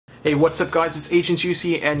Hey, what's up guys, it's Agent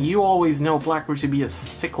Juicy, and you always know BlackBerry to be a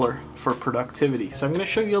stickler for productivity. So I'm going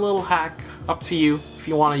to show you a little hack, up to you if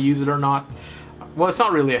you want to use it or not. Well, it's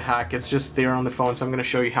not really a hack, it's just there on the phone, so I'm going to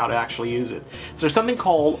show you how to actually use it. So there's something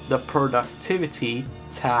called the Productivity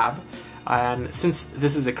tab, and since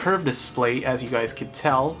this is a curved display, as you guys can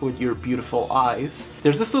tell with your beautiful eyes,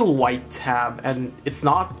 there's this little white tab, and it's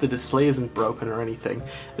not, the display isn't broken or anything.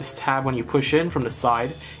 This tab, when you push in from the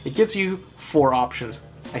side, it gives you 4 options.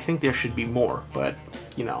 I think there should be more, but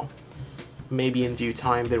you know, maybe in due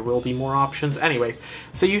time there will be more options. Anyways,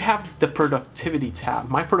 so you have the Productivity tab.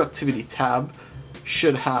 My Productivity tab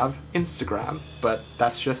should have Instagram, but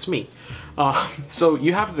that's just me. So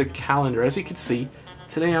you have the calendar. As you can see,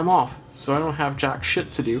 today I'm off, so I don't have jack shit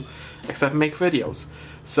to do except make videos.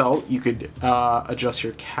 So you could adjust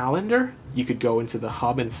your calendar, you could go into the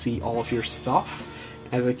hub and see all of your stuff.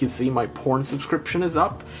 As you can see, my porn subscription is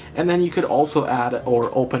up, and then you could also add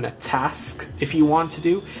or open a task if you want to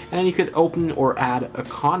do, and then you could open or add a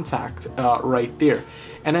contact right there.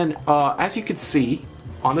 And then as you can see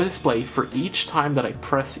on the display, for each time that I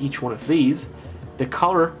press each one of these, the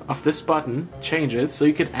color of this button changes, so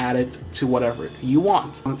you can add it to whatever you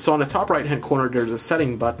want. So on the top right hand corner there's a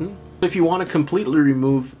setting button. If you want to completely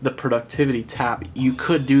remove the Productivity tab, you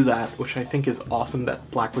could do that, which I think is awesome that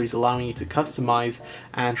BlackBerry is allowing you to customize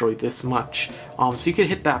Android this much. So you could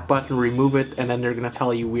hit that button, remove it, and then they're going to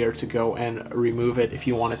tell you where to go and remove it if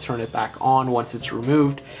you want to turn it back on once it's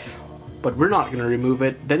removed. But we're not going to remove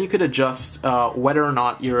it. Then you could adjust whether or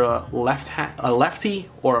not you're a lefty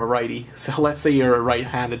or a righty. So let's say you're a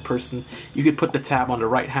right-handed person, you could put the tab on the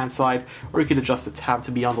right-hand side, or you could adjust the tab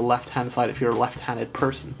to be on the left-hand side if you're a left-handed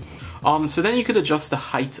person. So then you could adjust the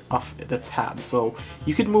height of the tab. So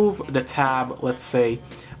you could move the tab, let's say,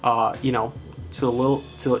 you know, to a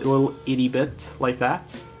little itty bit like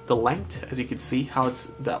that. The length, as you can see, how it's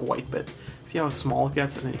that white bit. See how small it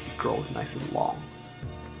gets, and then you can grow it nice and long.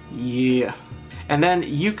 Yeah. And then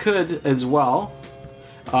you could as well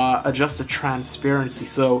adjust the transparency.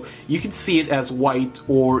 So you could see it as white,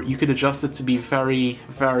 or you could adjust it to be very,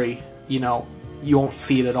 very, you know, you won't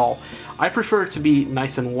see it at all. I prefer it to be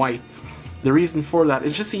nice and white. The reason for that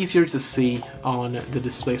is just easier to see on the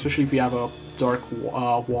display, especially if you have a dark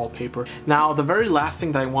wallpaper. Now, the very last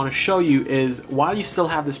thing that I want to show you is, while you still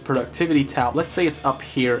have this Productivity tab, let's say it's up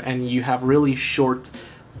here and you have really short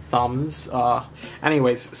thumbs.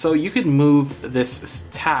 Anyways, so you could move this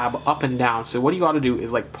tab up and down. So what you got to do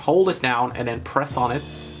is like hold it down and then press on it,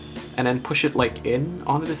 and then push it like in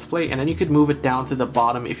on the display, and then you could move it down to the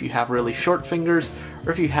bottom if you have really short fingers,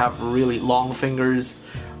 or if you have really long fingers.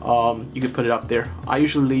 You could put it up there. I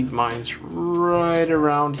usually leave mine right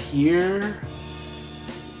around here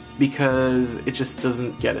because it just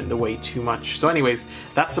doesn't get in the way too much. So anyways,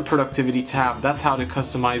 that's the Productivity tab. That's how to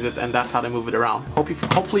customize it, and that's how to move it around.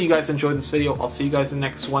 Hopefully you guys enjoyed this video. I'll see you guys in the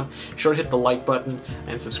next one. Be sure to hit the like button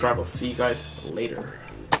and subscribe. I'll see you guys later.